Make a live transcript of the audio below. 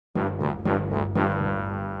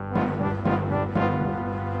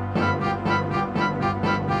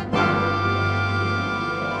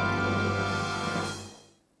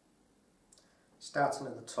Starting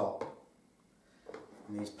at the top,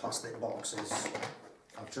 in these plastic boxes,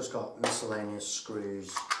 I've just got miscellaneous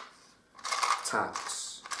screws,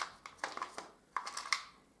 tacks,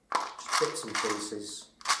 just bits and pieces.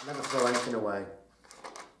 I never throw anything away.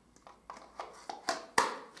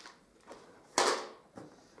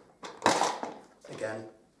 Again,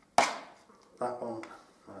 that one,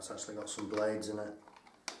 that's actually got some blades in it,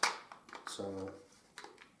 so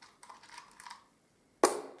I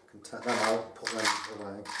can take them out and put them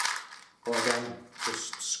away. But again,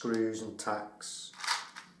 just screws and tacks.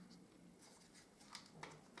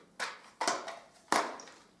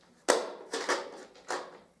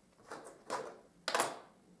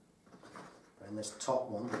 And this top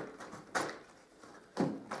one,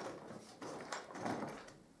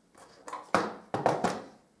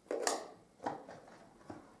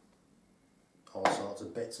 all sorts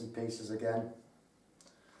of bits and pieces again.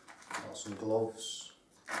 Got some gloves,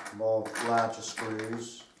 more larger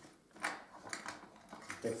screws,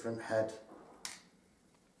 different head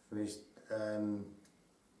for his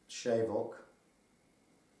shave hook,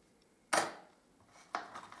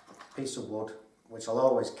 piece of wood which I'll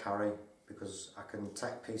always carry because I can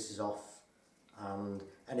take pieces off, and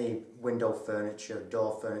any window furniture,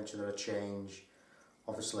 door furniture that I change,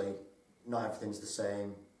 obviously not everything's the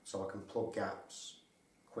same, so I can plug gaps,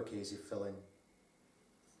 quick easy filling.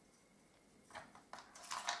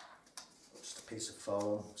 Just a piece of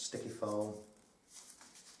foam, sticky foam.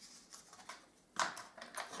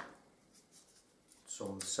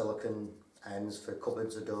 Some silicone ends for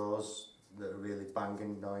cupboards or doors that are really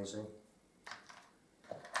banging noisy.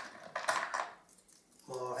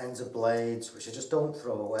 More ends of blades, which I just don't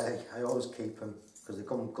throw away. I always keep them because they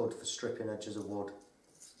come good for stripping edges of wood.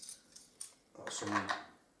 Got some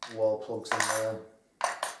wall plugs in there,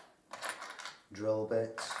 drill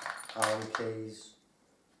bits, Allen keys,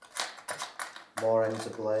 more ends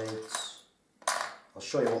of blades. I'll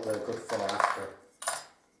show you what they're good for after.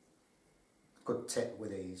 Good tip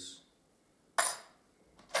with these.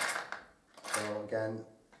 So again,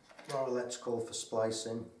 more electrical for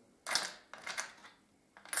splicing.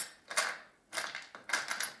 A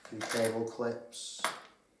few cable clips.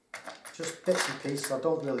 Just bits and pieces I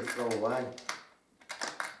don't really throw away.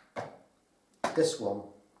 This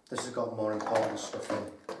has got more important stuff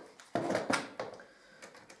in.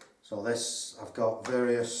 So this, I've got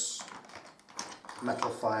various metal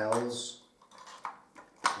files,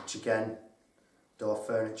 which again, door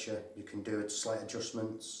furniture, you can do slight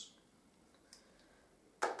adjustments.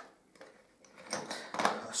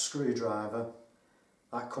 A screwdriver,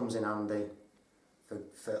 that comes in handy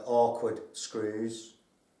for awkward screws,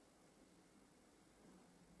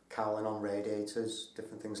 cowling on radiators,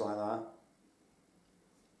 different things like that.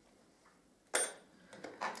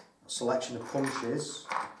 A selection of punches,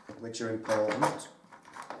 which are important.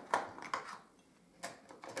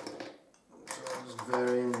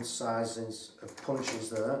 Varying sizes of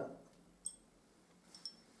punches there.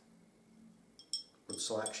 Good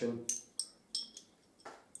selection.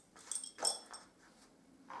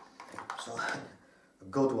 So a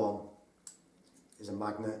good one is a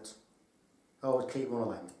magnet. I always keep one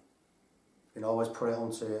of them. You can always put it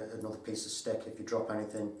onto another piece of stick if you drop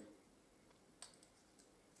anything.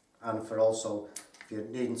 And for also, if you're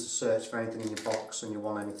needing to search for anything in your box and you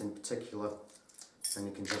want anything particular, then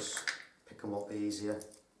you can just pick them up easier.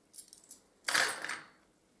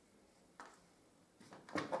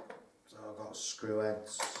 So I've got screw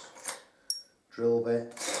heads, drill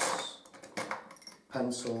bits,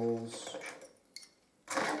 pencils.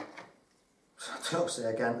 Obviously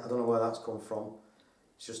again, I don't know where that's come from.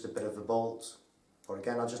 It's just a bit of a bolt. But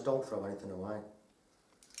again, I just don't throw anything away.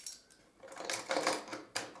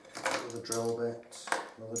 Another drill bit,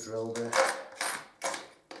 another drill bit.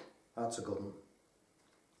 That's a good one.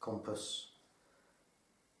 Compass,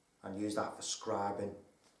 and use that for scribing.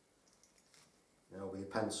 You know, with your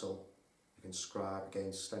pencil you can scribe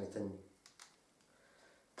against anything.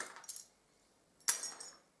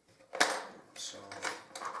 So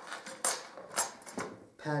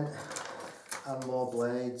pen and more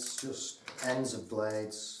blades, just ends of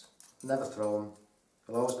blades, never throw them,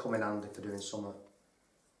 they'll always come in handy for doing something.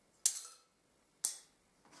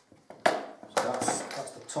 So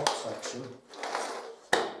that's the top section.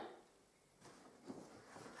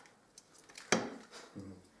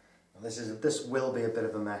 This will be a bit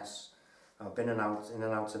of a mess. I've been in and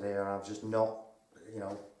out of here, and I've just not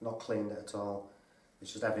cleaned it at all.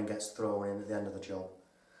 It's just everything gets thrown in at the end of the job.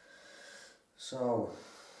 So,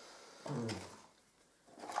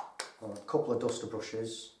 well, a couple of duster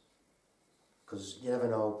brushes, because you never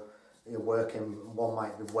know, you're working, one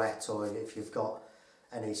might be wet, or if you've got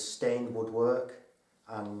any stained woodwork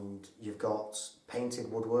and you've got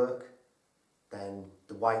painted woodwork, then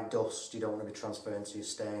the white dust you don't want to be transferring to your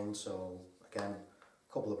stain. So again,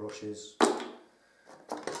 a couple of brushes,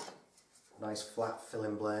 nice flat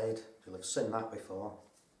filling blade. You'll have seen that before.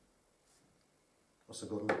 What's a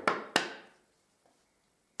good one?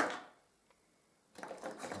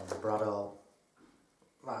 Oh, the Bradall.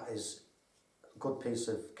 That is a good piece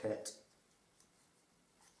of kit.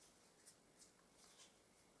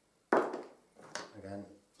 Again,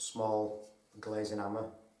 small glazing hammer.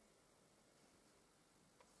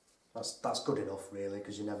 That's good enough really,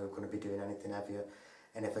 because you're never going to be doing anything heavier.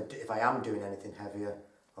 And if I am doing anything heavier,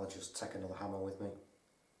 I'll just take another hammer with me.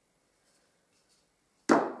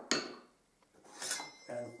 And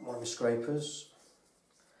one of my scrapers.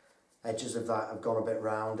 Edges of that have gone a bit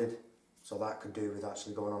rounded, so that could do with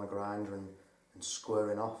actually going on a grinder and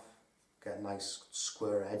squaring off. Get nice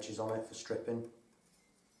square edges on it for stripping.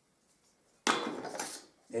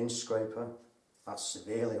 Inch scraper, that's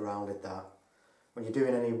severely rounded that. When you're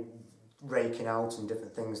doing any raking out and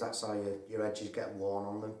different things, that's how your edges get worn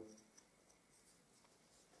on them.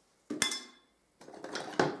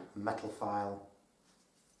 Metal file,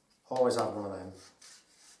 always have one of them.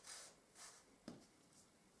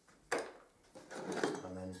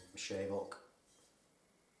 And then a shave hook.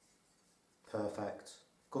 Perfect,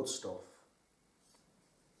 good stuff.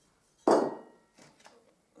 Bit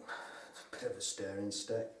of a stirring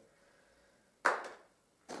stick.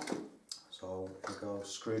 So we go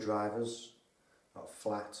screwdrivers, got a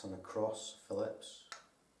flat and a cross, Phillips.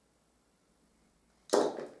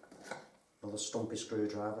 Another stumpy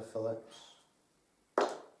screwdriver, Phillips.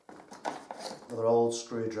 Another old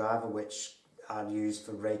screwdriver which I'd use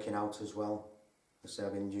for raking out as well. So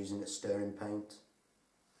I've been using it stirring paint.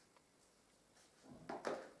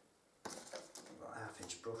 Got a 1/2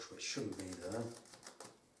 inch brush which shouldn't be there.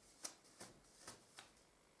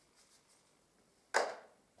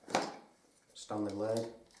 Stanley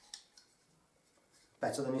blade.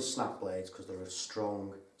 Better than his snap blades because they're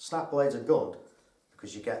strong. Snap blades are good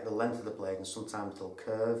because you get the length of the blade and sometimes they'll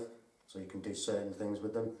curve, so you can do certain things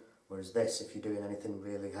with them. Whereas this, if you're doing anything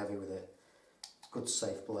really heavy with it, it's a good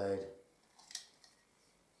safe blade.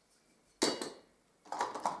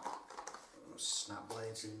 Snap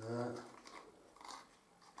blades in there.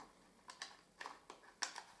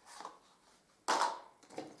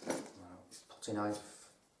 Putty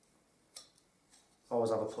knife.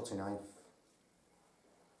 Always have a putty knife.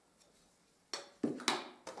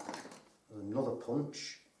 There's another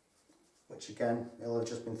punch, which again, it'll have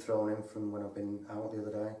just been thrown in from when I've been out the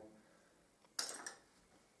other day.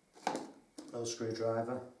 Another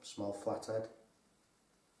screwdriver, small flathead.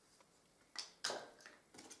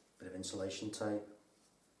 Bit of insulation tape.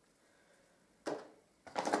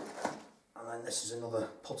 And then this is another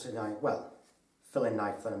putty knife, well, filling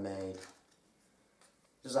knife that I made.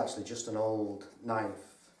 This is actually just an old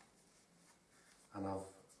knife and I've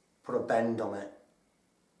put a bend on it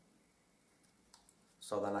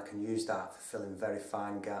so then I can use that for filling very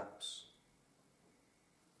fine gaps.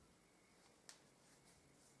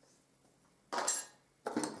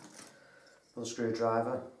 Another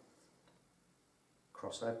screwdriver,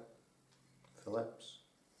 crosshead, Phillips.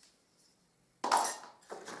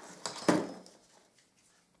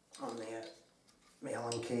 On the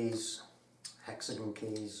Allen keys. Hexagon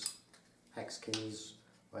keys, hex keys,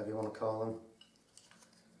 whatever you want to call them.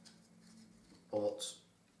 But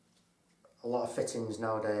a lot of fittings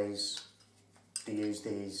nowadays do use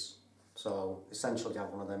these, so essentially you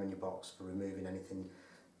have one of them in your box for removing anything,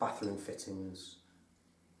 bathroom fittings.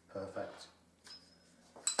 Perfect.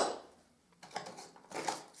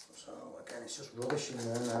 So again, it's just rubbish in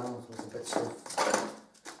there now, little bits of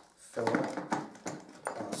filler.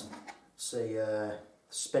 Let's see,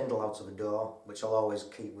 spindle out of the door, which I'll always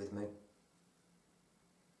keep with me.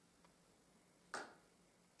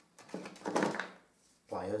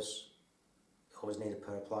 Pliers, you always need a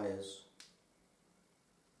pair of pliers.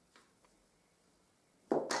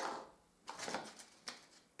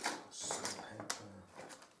 Sandpaper.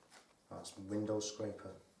 That's window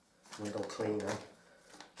scraper, window cleaner.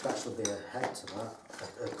 There should be a head to that,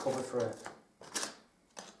 a cover for it,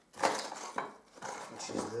 which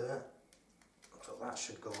is there. So that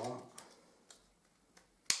should go on.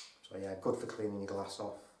 So yeah, good for cleaning your glass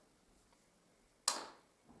off.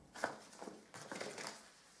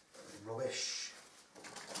 Rubbish.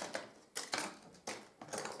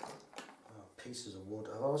 Oh, pieces of wood.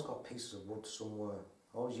 I've always got pieces of wood somewhere.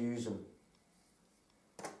 I always use them.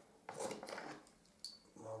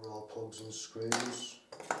 More roll plugs and screws.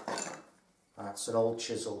 That's an old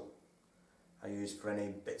chisel I use for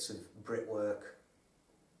any bits of brickwork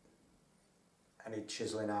any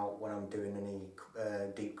chiselling out when I'm doing any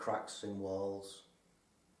deep cracks in walls.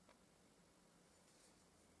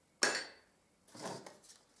 And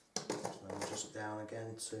just down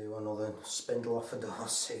again to another spindle off a door.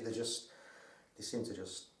 See, they seem to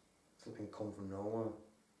just flipping come from nowhere.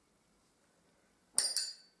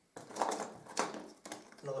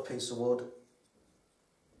 Another piece of wood.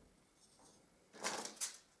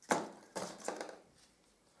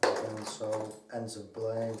 Again, so ends of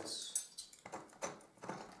blades.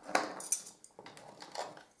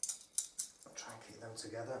 I'll try and keep them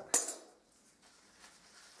together.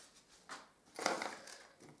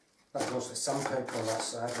 That goes with sandpaper on that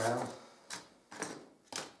side now.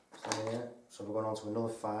 So, yeah. So we're going on to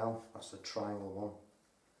another file. That's the triangle one.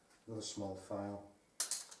 Another small file.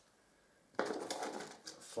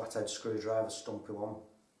 Flathead screwdriver, stumpy one.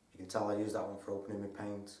 You can tell I use that one for opening my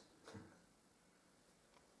paint.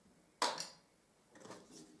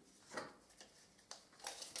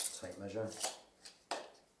 Tape measure.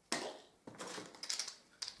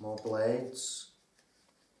 More blades.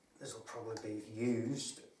 This will probably be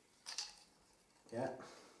used. Yeah.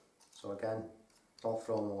 So again, it's all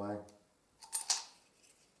thrown away.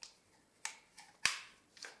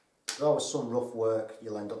 There's always some rough work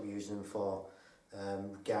you'll end up using them for.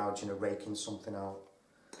 Gouging or raking something out.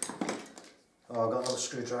 Oh, I've got another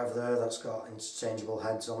screwdriver there that's got interchangeable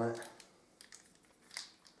heads on it.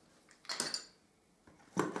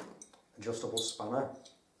 Adjustable spanner.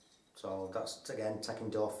 So that's again taking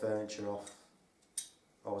door furniture off.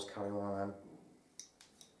 Always carry one of them.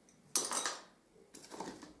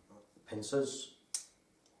 Pincers.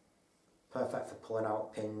 Perfect for pulling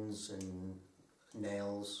out pins and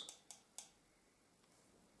nails.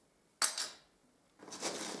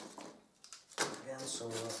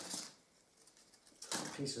 Some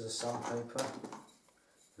pieces of sandpaper,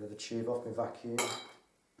 bit of a tube off my vacuum,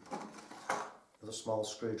 with a small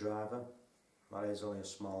screwdriver. That is only a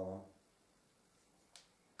small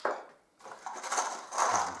one. And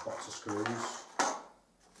a box of screws.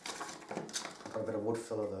 I've got a bit of wood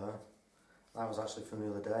filler there. That was actually from the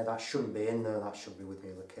other day. That shouldn't be in there, that should be with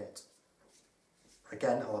the other kit.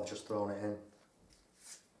 Again, I'll have just thrown it in.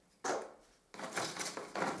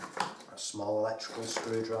 Small electrical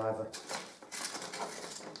screwdriver,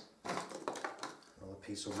 another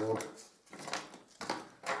piece of wood,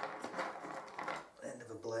 end of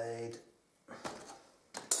a blade.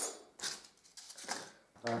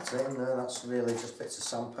 That's it in there, that's really just bits of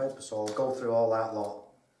sandpaper, so I'll go through all that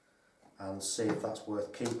lot and see if that's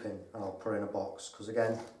worth keeping, and I'll put it in a box, because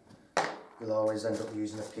again, you'll always end up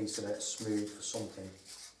using a piece of it smooth for something.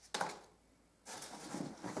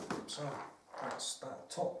 So that's that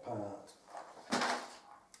top part.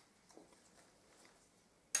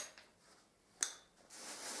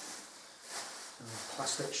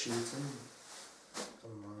 Plastic sheeting,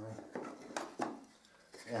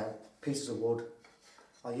 yeah, pieces of wood.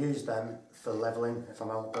 I'll use them for levelling if I'm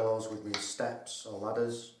outdoors with my steps or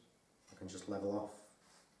ladders. I can just level off.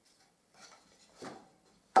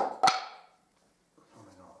 Oh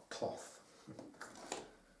my god, cloth.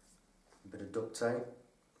 A bit of duct tape,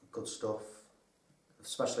 good stuff,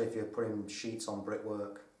 especially if you're putting sheets on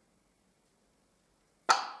brickwork.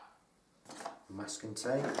 Masking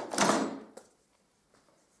tape.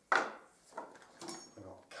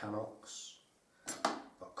 Canox.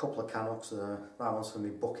 Got a couple of Canox there. That one's for my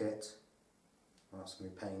bucket. That's for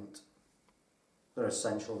my paint. They're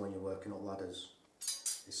essential when you're working up ladders.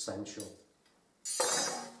 Essential.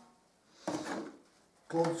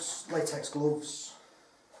 Gloves, latex gloves.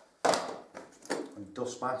 And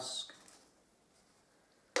dust mask.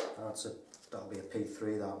 That'll be a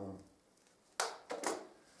P3, that one.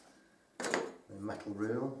 A metal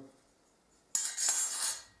rule.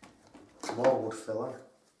 More wood filler,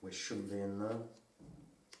 which shouldn't be in there.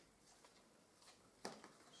 So,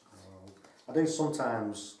 I do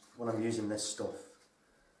sometimes, when I'm using this stuff,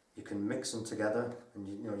 you can mix them together and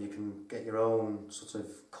you can get your own sort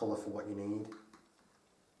of colour for what you need.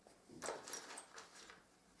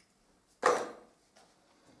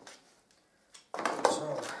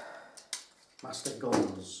 So, mastic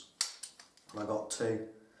guns, and I got two,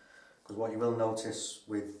 because what you will notice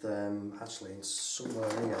with, actually it's somewhere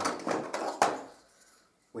here,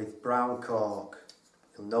 with brown cork,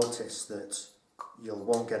 you'll notice that you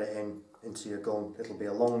won't get it into your gun. It'll be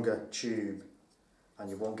a longer tube and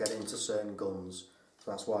you won't get it into certain guns. So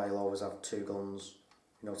that's why you'll always have two guns.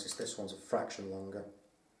 You notice this one's a fraction longer.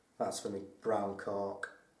 That's for me brown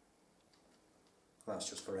cork. That's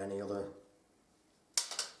just for any other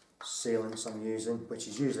sealants I'm using, which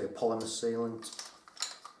is usually a polymer sealant.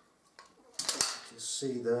 You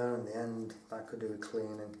see there in the end, that could do a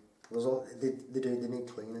cleaning. They need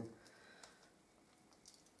cleaning.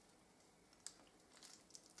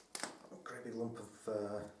 A great big lump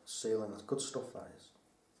of sealing. That's good stuff, that is.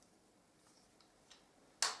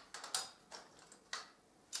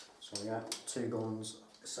 So yeah, 2 guns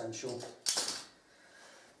essential.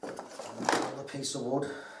 Another piece of wood.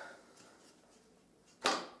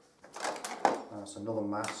 That's another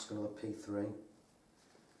mask, another P3.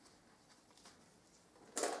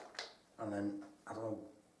 And then, I don't know,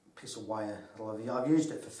 a piece of wire. I've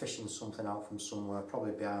used it for fishing something out from somewhere,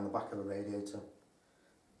 probably behind the back of a radiator.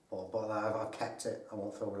 But I've kept it, I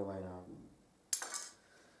won't throw it away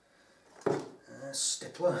now.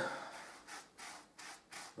 Stippler.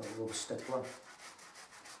 Little rubber stippler.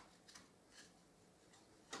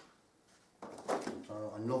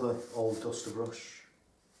 Another old duster brush.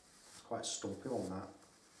 It's quite a stumpy one, that.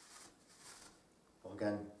 But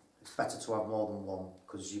again, it's better to have more than one,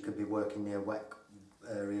 because you could be working near wet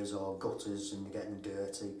areas or gutters and you're getting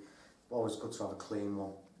dirty. Always good to have a clean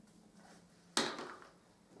one.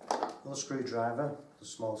 Another screwdriver, a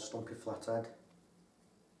small stumpy flathead.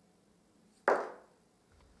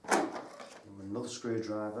 Another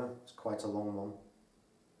screwdriver, it's quite a long one,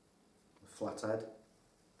 a flathead.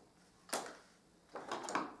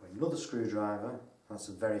 Another screwdriver, that's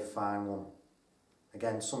a very fine one.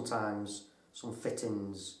 Again, sometimes some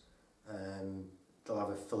fittings, they'll have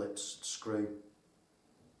a Phillips screw.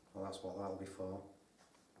 Well, that's what that'll be for.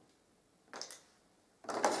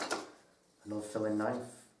 Another filling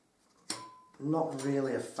knife. Not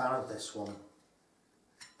really a fan of this one.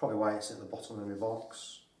 Probably why it's at the bottom of my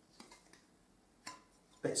box.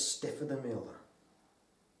 It's a bit stiffer than the other.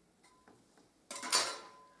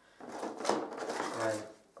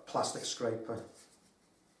 A plastic scraper,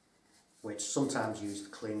 which sometimes used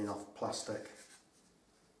for cleaning off plastic,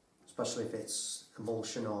 especially if it's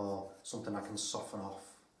emulsion or something I can soften off.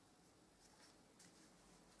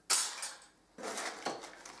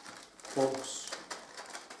 Plugs.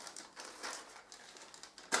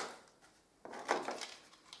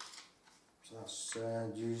 So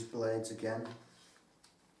that's used blades again.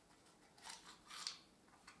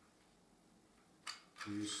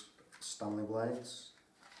 Used Stanley blades.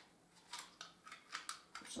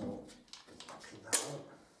 So I'll keep that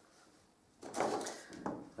up.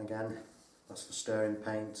 Again, that's for stirring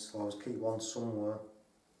paint, so I'll always keep one somewhere.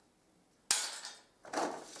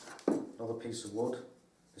 Another piece of wood.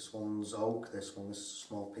 This one's oak, this is a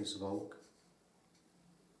small piece of oak.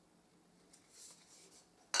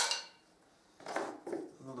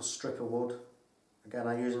 Another strip of wood. Again,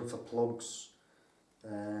 I use them for plugs.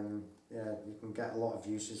 Yeah, you can get a lot of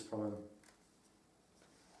uses from them.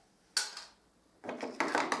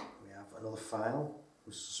 We have another file,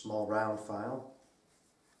 this is a small round file.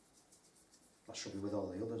 That should be with all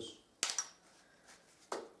the others.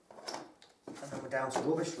 And then we're down to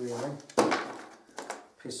rubbish, really.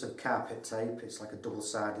 Piece of carpet tape, it's like a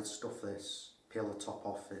double-sided stuff, this. Peel the top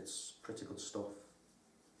off, it's pretty good stuff.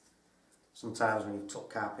 Sometimes when you tuck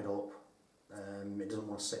carpet up, it doesn't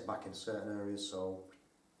want to sit back in certain areas, so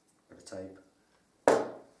a bit of tape.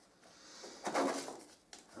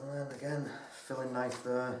 And then again, filling knife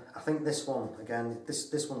there. I think this one, again,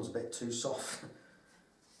 this one's a bit too soft.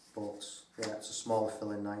 But yeah, it's a smaller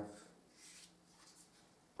filling knife.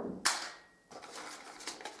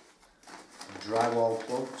 Drywall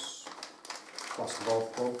plugs,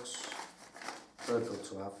 plasterboard plugs, very good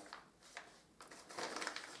to have.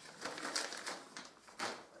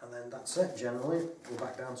 And then that's it generally. Go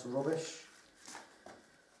back down to rubbish.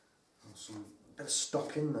 And some bit of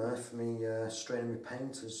stock in there for me straining my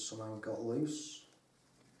paint has somehow got loose.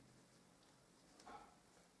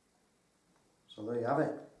 So there you have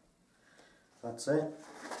it. That's it.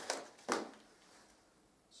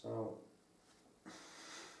 So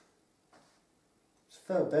it's a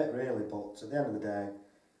fair bit really, but at the end of the day,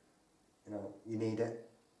 you know, you need it.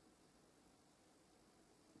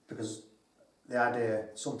 Because the idea,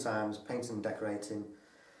 sometimes painting and decorating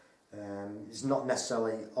is not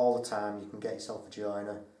necessarily all the time you can get yourself a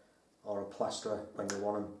joiner or a plasterer when you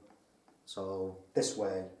want them. So this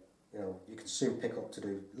way, you know, you can soon pick up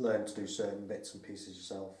to learn to do certain bits and pieces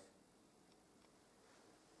yourself.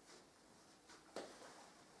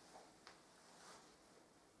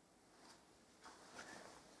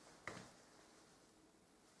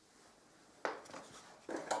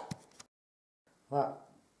 That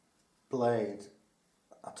blade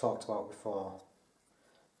I talked about before,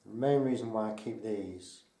 the main reason why I keep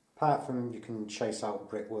these, apart from you can chase out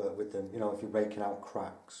brickwork with them, you know, if you're raking out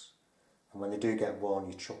cracks, and when they do get worn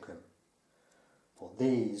you chuck them. But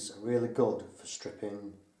these are really good for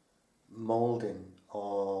stripping moulding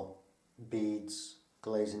or beads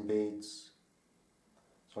glazing beads.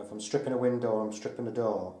 So if I'm stripping a window or I'm stripping a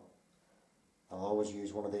door, I'll always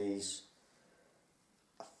use one of these.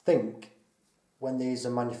 I think when these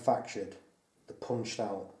are manufactured, they're punched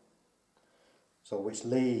out, so which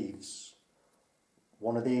leaves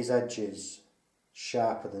one of these edges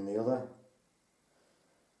sharper than the other.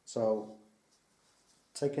 So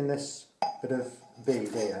taking this bit of bead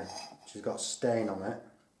here, which has got stain on it,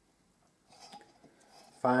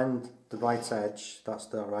 find the right edge. That's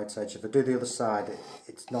the right edge. If I do the other side,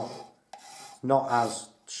 it's not as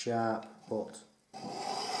sharp, but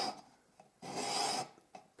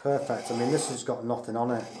perfect. I mean, this has got nothing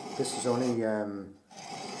on it. This is only,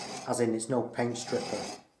 as in, it's no paint stripper.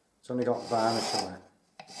 It's only got varnish on it.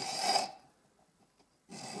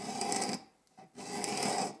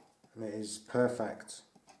 And it is perfect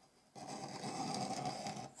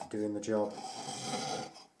for doing the job.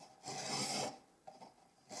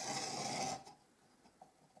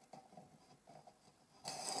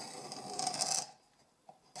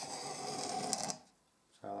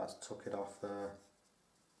 So let's tuck it off there.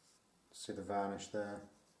 See the varnish there.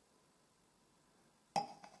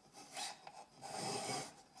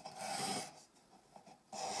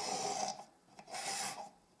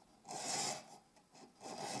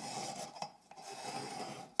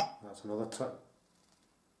 That's another tuck.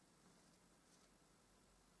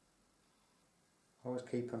 Always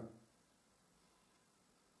keep them.